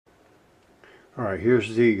All right,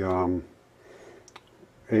 here's the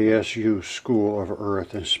ASU School of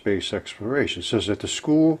Earth and Space Exploration. It says at the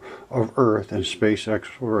School of Earth and Space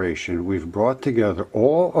Exploration, we've brought together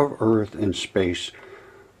all of Earth and space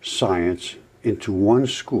science into one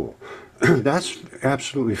school. That's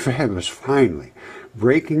absolutely fabulous, finally.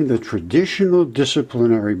 Breaking the traditional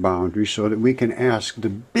disciplinary boundaries so that we can ask the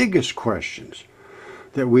biggest questions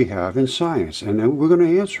that we have in science, and then we're going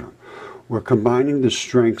to answer them. We're combining the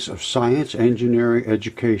strengths of science, engineering,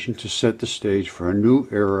 education to set the stage for a new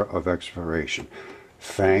era of exploration.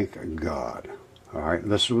 Thank God. All right,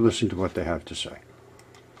 let's listen to what they have to say.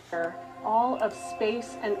 All of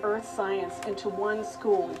space and earth science into one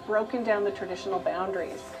school. We've broken down the traditional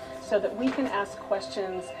boundaries so that we can ask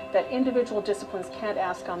questions that individual disciplines can't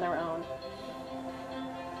ask on their own.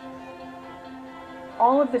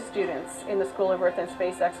 All of the students in the School of Earth and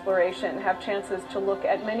Space Exploration have chances to look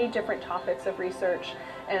at many different topics of research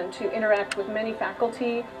and to interact with many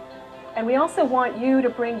faculty. And we also want you to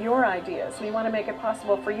bring your ideas. We want to make it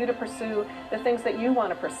possible for you to pursue the things that you want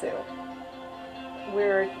to pursue.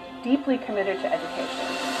 We're deeply committed to education.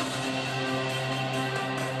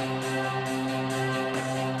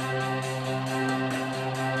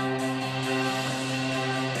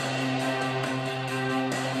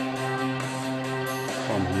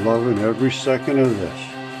 I'm loving every second of this.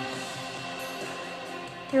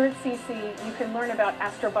 Here at CC, you can learn about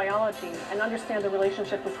astrobiology and understand the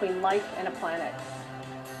relationship between life and a planet.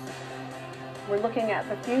 We're looking at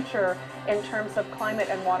the future in terms of climate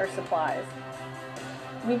and water supplies.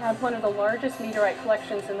 We have one of the largest meteorite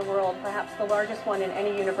collections in the world, perhaps the largest one in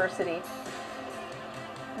any university.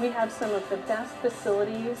 We have some of the best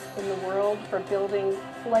facilities in the world for building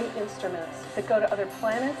flight instruments that go to other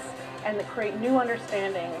planets and that create new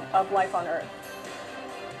understanding of life on Earth.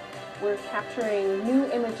 We're capturing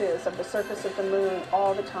new images of the surface of the moon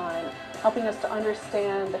all the time, helping us to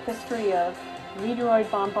understand the history of meteoroid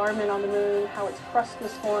bombardment on the moon, how its crust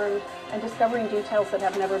was formed, and discovering details that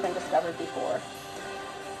have never been discovered before.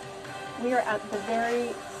 We are at the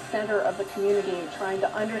very center of the community trying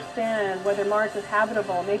to understand whether Mars is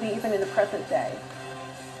habitable, maybe even in the present day.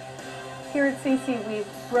 Here at CC, we've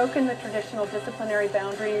broken the traditional disciplinary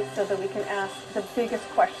boundaries so that we can ask the biggest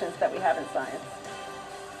questions that we have in science.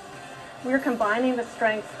 We're combining the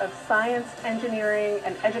strengths of science, engineering,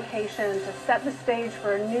 and education to set the stage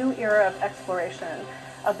for a new era of exploration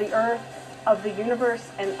of the Earth, of the universe,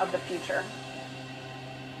 and of the future.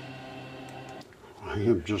 I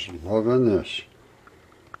am just loving this.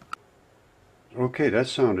 Okay, that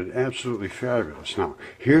sounded absolutely fabulous. Now,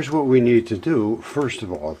 here's what we need to do, first of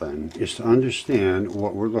all, then, is to understand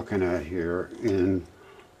what we're looking at here in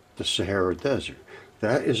the Sahara Desert.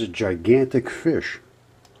 That is a gigantic fish.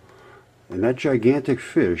 And that gigantic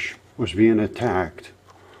fish was being attacked,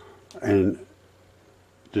 and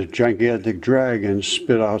the gigantic dragon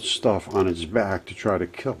spit out stuff on its back to try to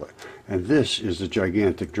kill it. And this is the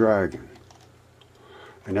gigantic dragon.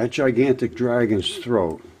 And that gigantic dragon's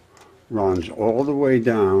throat runs all the way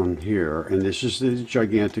down here, and this is the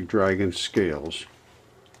gigantic dragon scales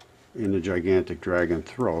in the gigantic dragon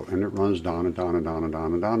throat, and it runs down and down and down and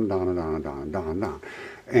down and down and down and down and down and down and down.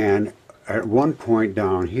 And at one point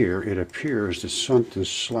down here, it appears that something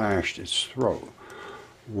slashed its throat.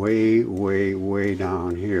 Way, way, way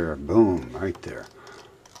down here. Boom, right there.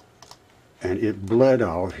 And it bled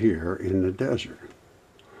out here in the desert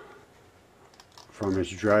from its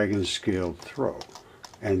dragon-scaled throat.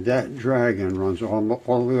 And that dragon runs all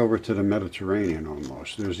the way over to the Mediterranean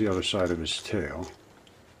almost. There's the other side of its tail.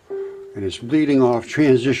 And it's bleeding off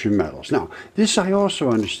transition metals. Now, this I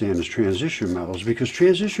also understand as transition metals, because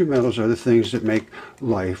transition metals are the things that make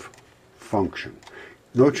life function.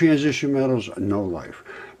 No transition metals, no life.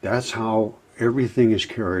 That's how everything is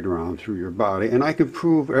carried around through your body. And I can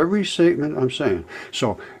prove every statement I'm saying.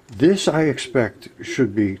 So this, I expect,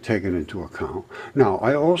 should be taken into account. Now,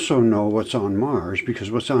 I also know what's on Mars,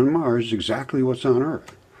 because what's on Mars is exactly what's on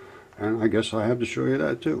Earth. And I guess I have to show you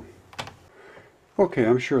that too. Okay,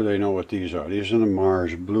 I'm sure they know what these are. These are the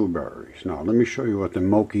Mars blueberries. Now, let me show you what the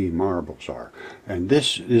Moki marbles are. And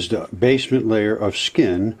this is the basement layer of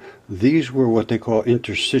skin. These were what they call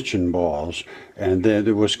interstitium balls. And then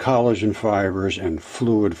there was collagen fibers and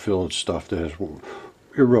fluid-filled stuff that has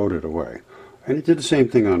eroded away. And it did the same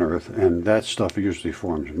thing on Earth, and that stuff usually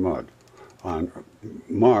forms mud. On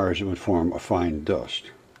Mars, it would form a fine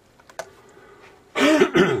dust.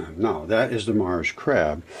 Now, that is the Mars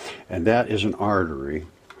crab, and that is an artery,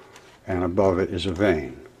 and above it is a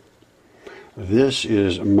vein. This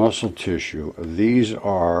is muscle tissue. These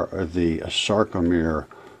are the sarcomere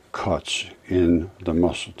cuts in the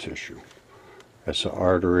muscle tissue. That's an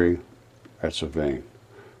artery, That's a vein.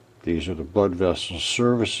 These are the blood vessels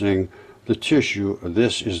servicing the tissue.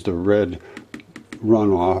 This is the red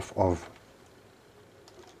runoff of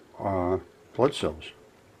blood cells.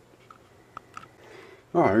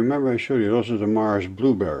 Oh, I remember I showed you, those are the Mars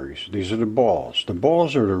blueberries. These are the balls. The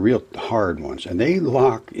balls are the real hard ones, and they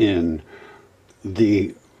lock in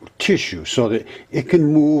the tissue so that it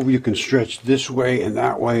can move. You can stretch this way and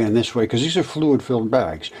that way and this way, because these are fluid-filled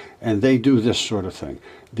bags, and they do this sort of thing.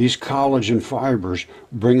 These collagen fibers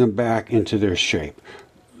bring them back into their shape.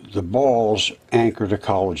 The balls anchor the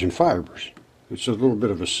collagen fibers. It's a little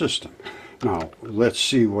bit of a system. Now, let's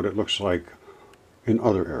see what it looks like in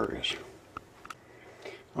other areas.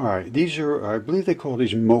 All right, these are, I believe they call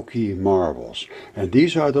these Moki marbles, and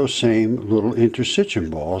these are those same little interstitium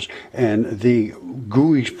balls, and the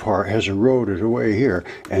gooey part has eroded away here,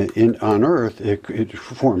 and on Earth it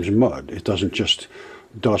forms mud. It doesn't just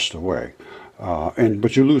dust away,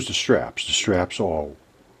 but you lose the straps. The straps all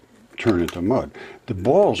turn into mud. The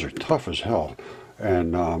balls are tough as hell,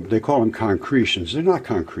 and they call them concretions. They're not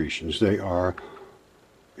concretions. They are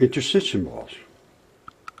interstitium balls.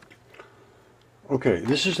 Okay,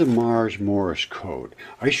 this is the Mars Morse code.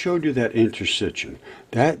 I showed you that interstitium.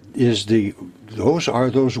 That is those are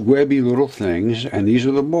those webby little things, and these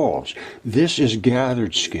are the balls. This is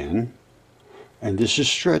gathered skin, and this is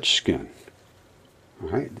stretched skin. All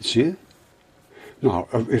right, see it? Now,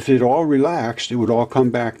 if it all relaxed, it would all come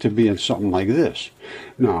back to being something like this.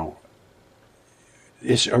 Now,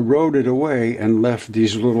 it's eroded away and left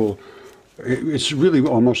these little, it's really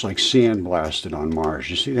almost like sandblasted on Mars.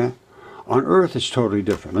 You see that? On Earth, it's totally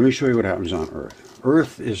different. Let me show you what happens on Earth.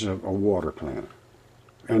 Earth is a water planet.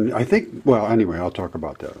 And I think, well, anyway, I'll talk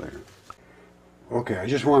about that later. Okay, I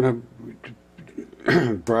just want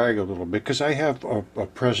to brag a little bit, because I have a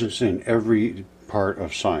presence in every part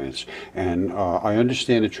of science, and I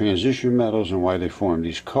understand the transition metals and why they form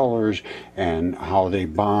these colors and how they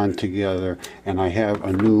bond together, and I have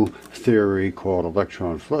a new theory called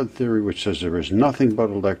electron flood theory, which says there is nothing but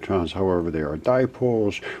electrons. However, there are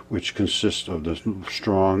dipoles, which consist of the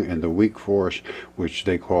strong and the weak force, which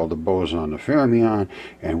they call the boson, the fermion,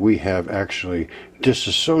 and we have actually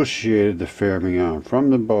disassociated the fermion from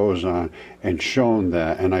the boson and shown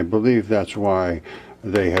that, and I believe that's why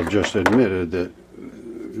they have just admitted that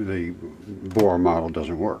the Bohr model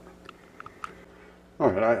doesn't work. All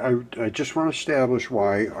right, I just want to establish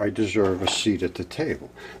why I deserve a seat at the table.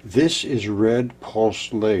 This is red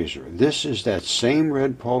pulsed laser. This is that same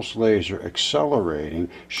red pulsed laser accelerating,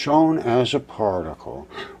 shown as a particle.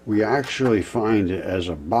 We actually find it as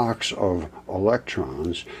a box of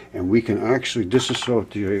electrons, and we can actually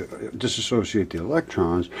disassociate the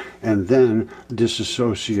electrons and then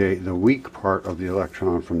disassociate the weak part of the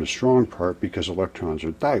electron from the strong part, because electrons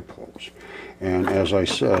are dipoles. And as I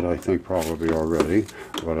said, I think probably already,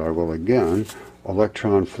 but I will again,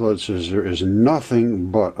 electron flood says there is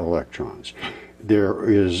nothing but electrons. There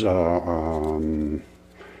is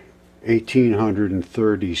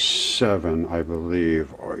 1,837, I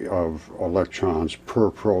believe, of electrons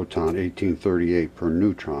per proton, 1838 per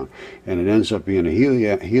neutron, and it ends up being a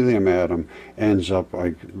helium atom, ends up,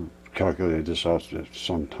 I calculated this out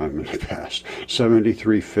sometime in the past,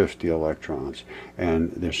 7,350 electrons,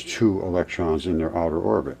 and there's 2 electrons in their outer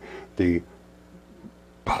orbit. The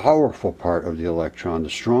powerful part of the electron, the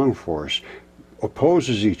strong force,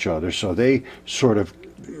 opposes each other, so they sort of,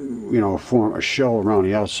 form a shell around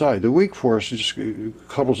the outside. The weak force just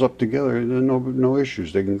couples up together, and no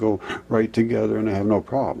issues. They can go right together and they have no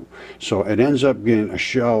problem. So it ends up being a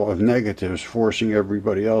shell of negatives, forcing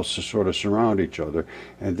everybody else to sort of surround each other.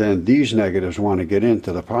 And then these negatives want to get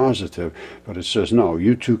into the positive, but it says, no,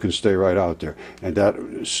 you two can stay right out there. And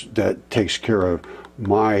that takes care of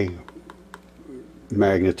my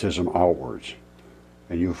magnetism outwards.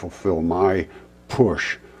 And you fulfill my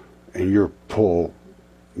push, and your pull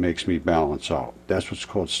makes me balance out. That's what's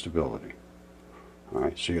called stability. All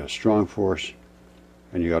right, so you got a strong force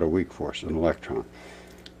and you got a weak force, an electron.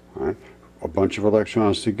 All right, a bunch of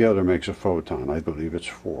electrons together makes a photon. I believe it's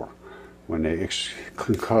 4. When they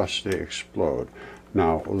concuss, they explode.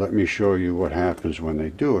 Now, let me show you what happens when they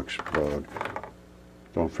do explode.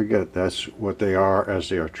 Don't forget, that's what they are as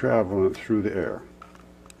they are traveling through the air.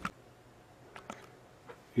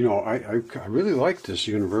 I really like this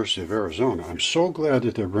University of Arizona. I'm so glad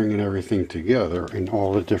that they're bringing everything together in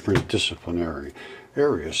all the different disciplinary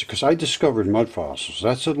areas, because I discovered mud fossils.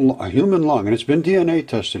 That's a human lung, and it's been DNA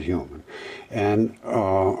tested human. And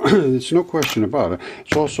there's no question about it.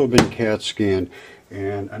 It's also been CAT scanned,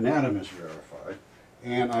 and anatomist verified.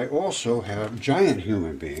 And I also have giant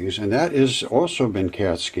human beings, and that has also been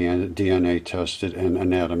CAT scanned, DNA tested, and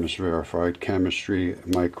anatomist verified, chemistry,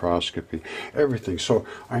 microscopy, everything. So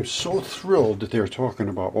I'm so thrilled that they're talking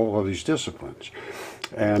about all of these disciplines.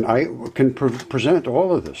 And I can present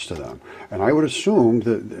all of this to them. And I would assume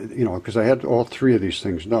that, you know, because I had all three of these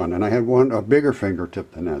things done, and I had a bigger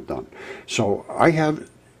fingertip than that done. So I have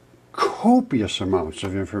copious amounts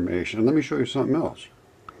of information. Let me show you something else.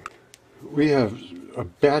 We have a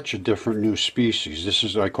batch of different new species. This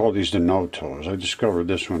is, I call these the no-toes. I discovered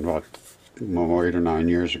this one about 8 or 9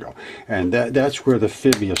 years ago. And that's where the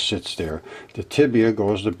fibia sits there. The tibia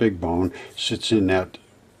goes, the big bone, sits in that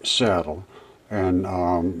saddle.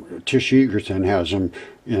 And Tish Egerton has them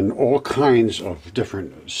in all kinds of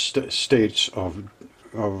different states of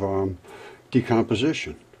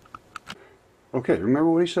decomposition. Okay, remember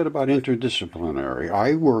what he said about interdisciplinary.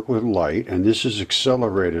 I work with light, and this is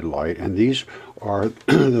accelerated light, and these are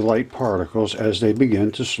the light particles as they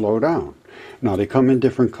begin to slow down. Now, they come in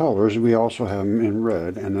different colors. We also have them in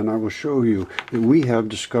red, and then I will show you that we have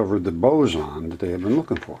discovered the boson that they have been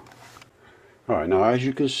looking for. All right, now as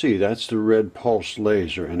you can see, that's the red pulse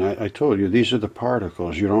laser, and I told you these are the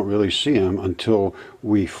particles. You don't really see them until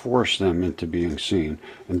we force them into being seen.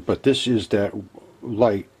 But this is that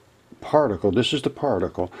light particle. This is the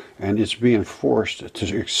particle, and it's being forced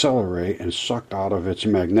to accelerate and sucked out of its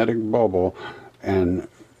magnetic bubble and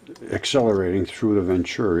accelerating through the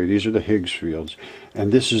Venturi. These are the Higgs fields,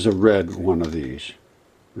 and this is a red one of these.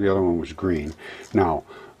 The other one was green. Now,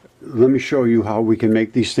 let me show you how we can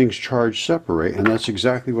make these things charge separate, and that's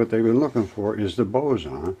exactly what they've been looking for, is the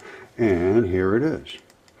boson, and here it is.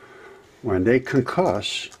 When they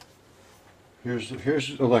concuss,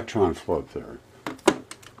 here's electron flow theory.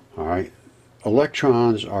 All right,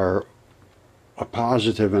 electrons are a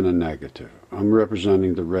positive and a negative. I'm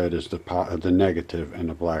representing the red as the negative and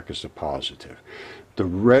the black as the positive. The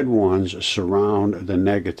red ones surround the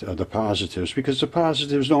negative, the positives, because the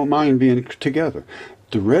positives don't mind being together.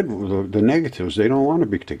 The negatives, they don't want to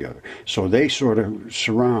be together. So they sort of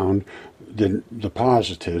surround the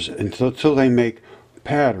positives until they make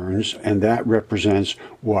patterns, and that represents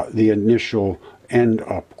what the initial end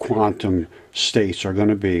up quantum states are going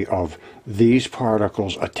to be of these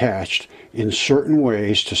particles attached in certain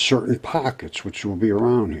ways to certain pockets, which will be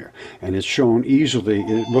around here. And it's shown easily.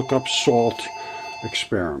 Look up salt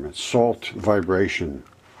experiments, salt vibration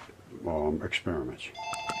experiments.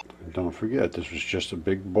 And don't forget, this was just a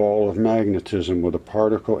big ball of magnetism with a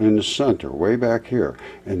particle in the center, way back here.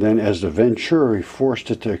 And then as the Venturi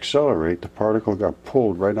forced it to accelerate, the particle got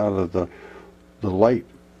pulled right out of the light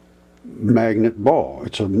magnet ball.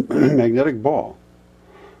 It's a magnetic ball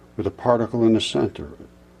with a particle in the center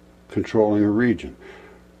controlling a region.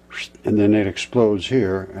 And then it explodes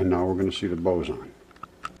here, and now we're going to see the boson.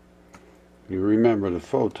 You remember the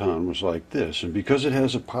photon was like this, and because it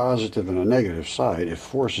has a positive and a negative side, it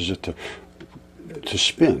forces it to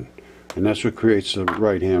spin, and that's what creates the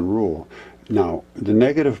right-hand rule. Now, the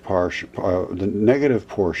negative portion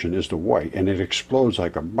is the white, and it explodes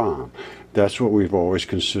like a bomb. That's what we've always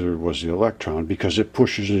considered was the electron, because it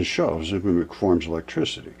pushes and shoves and it forms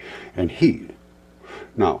electricity and heat.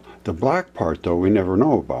 Now, the black part, though, we never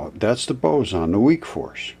know about. That's the boson, the weak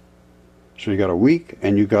force. So you got a weak,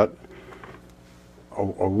 and you got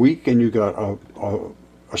a weak, and you got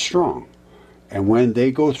a strong. And when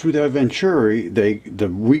they go through that Venturi, the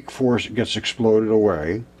weak force gets exploded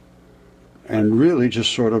away, and really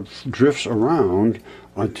just sort of drifts around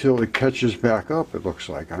until it catches back up, it looks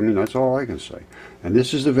like. I mean, that's all I can say. And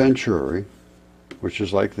this is the Venturi, which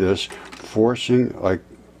is like this, forcing, like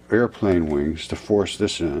airplane wings, to force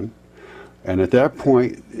this in. And at that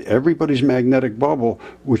point, everybody's magnetic bubble,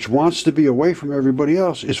 which wants to be away from everybody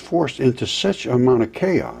else, is forced into such an amount of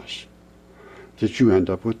chaos that you end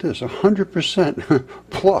up with this, 100%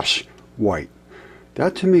 plus white.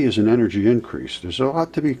 That to me is an energy increase. There's a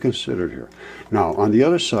lot to be considered here. Now, on the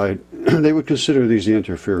other side, they would consider these the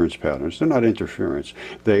interference patterns. They're not interference.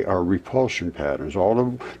 They are repulsion patterns. All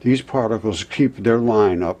of these particles keep their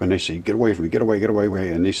line up, and they say, get away from me, get away, get away,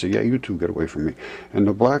 away. And they say, yeah, you too, get away from me. And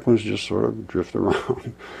the black ones just sort of drift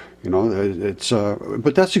around. You know,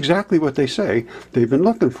 but that's exactly what they say they've been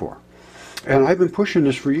looking for. And I've been pushing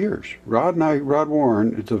this for years. Rod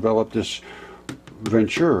Warren developed this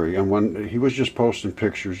Venturi, and when he was just posting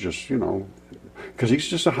pictures, just, you know, because he's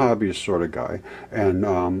just a hobbyist sort of guy, and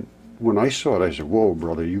when I saw it, I said, whoa,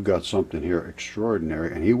 brother, you got something here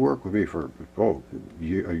extraordinary. And he worked with me for a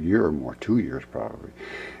year or more, 2 years probably,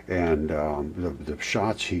 and the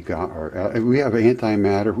shots he got are, we have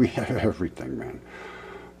antimatter, we have everything, man.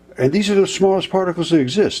 And these are the smallest particles that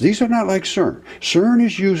exist. These are not like CERN. CERN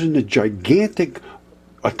is using the gigantic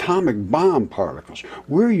atomic bomb particles.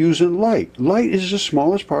 We're using light. Light is the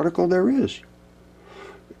smallest particle there is.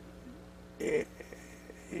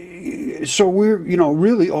 So we're, you know,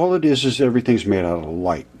 really all it is everything's made out of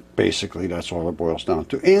light. Basically, that's all it boils down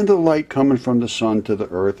to. And the light coming from the sun to the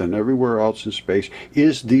earth and everywhere else in space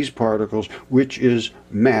is these particles, which is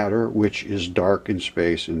matter, which is dark in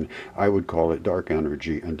space, and I would call it dark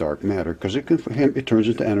energy and dark matter, because it turns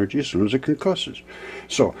into energy as soon as it concusses.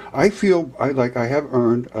 So I feel like I have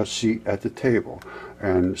earned a seat at the table,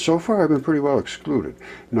 and so far I've been pretty well excluded.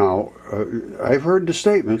 Now, I've heard the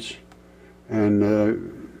statements,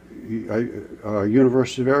 and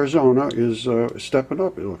University of Arizona is stepping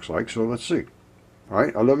up, it looks like, so let's see. All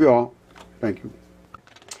right, I love you all. Thank you.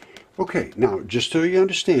 Okay, now, just so you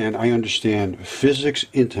understand, I understand physics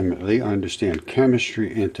intimately, I understand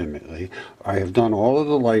chemistry intimately. I have done all of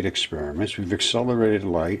the light experiments. We've accelerated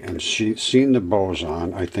light and seen the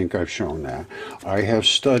boson. I think I've shown that. I have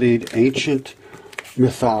studied ancient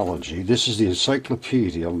mythology. This is the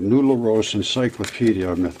encyclopedia, New LaRose Encyclopedia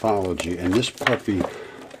of Mythology, and this puppy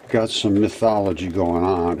got some mythology going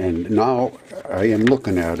on, and now I am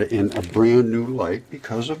looking at it in a brand new light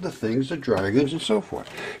because of the things, the dragons and so forth.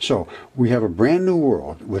 So we have a brand new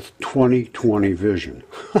world with 20/20 vision.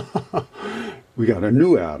 We got a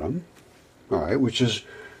new atom, all right, which is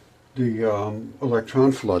the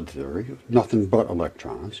electron flood theory, nothing but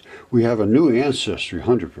electrons. We have a new ancestry,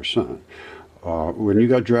 100%. When you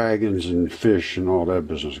got dragons and fish and all that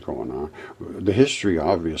business going on, the history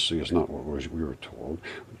obviously is not what we were told.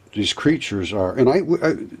 These creatures are,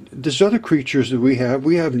 and there's other creatures that we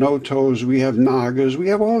have no-toes, we have nagas, we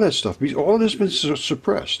have all that stuff. All this has been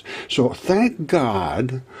suppressed. So thank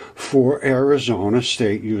God for Arizona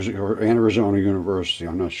State, or Arizona University,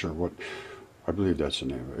 I'm not sure what, I believe that's the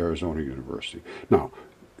name, Arizona University. Now,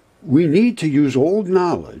 we need to use old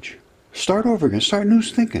knowledge, start over again, start new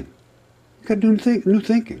thinking. You got to do new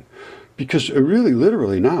thinking. Because really,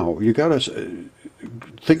 literally now, you got to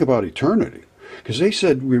think about eternity. Because they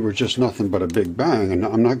said we were just nothing but a big bang, and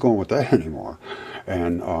I'm not going with that anymore.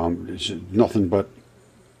 And it's nothing but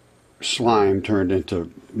slime turned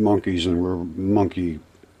into monkeys, and we're monkey-type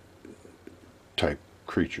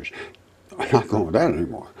creatures. I'm not going with that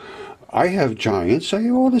anymore. I have giants, I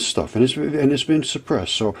have all this stuff, and it's been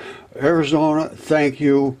suppressed. So, Arizona, thank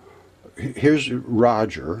you. Here's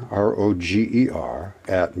Roger, R-O-G-E-R,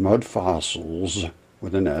 at Mudfossils,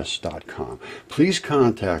 with an S.com. Please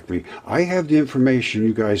contact me. I have the information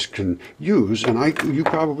you guys can use, and you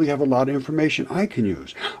probably have a lot of information I can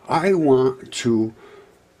use. I want to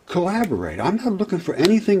collaborate. I'm not looking for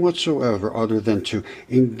anything whatsoever other than to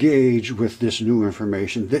engage with this new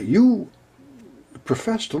information that you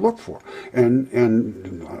profess to look for. And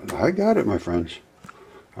I got it, my friends.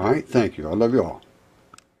 All right, thank you. I love you all.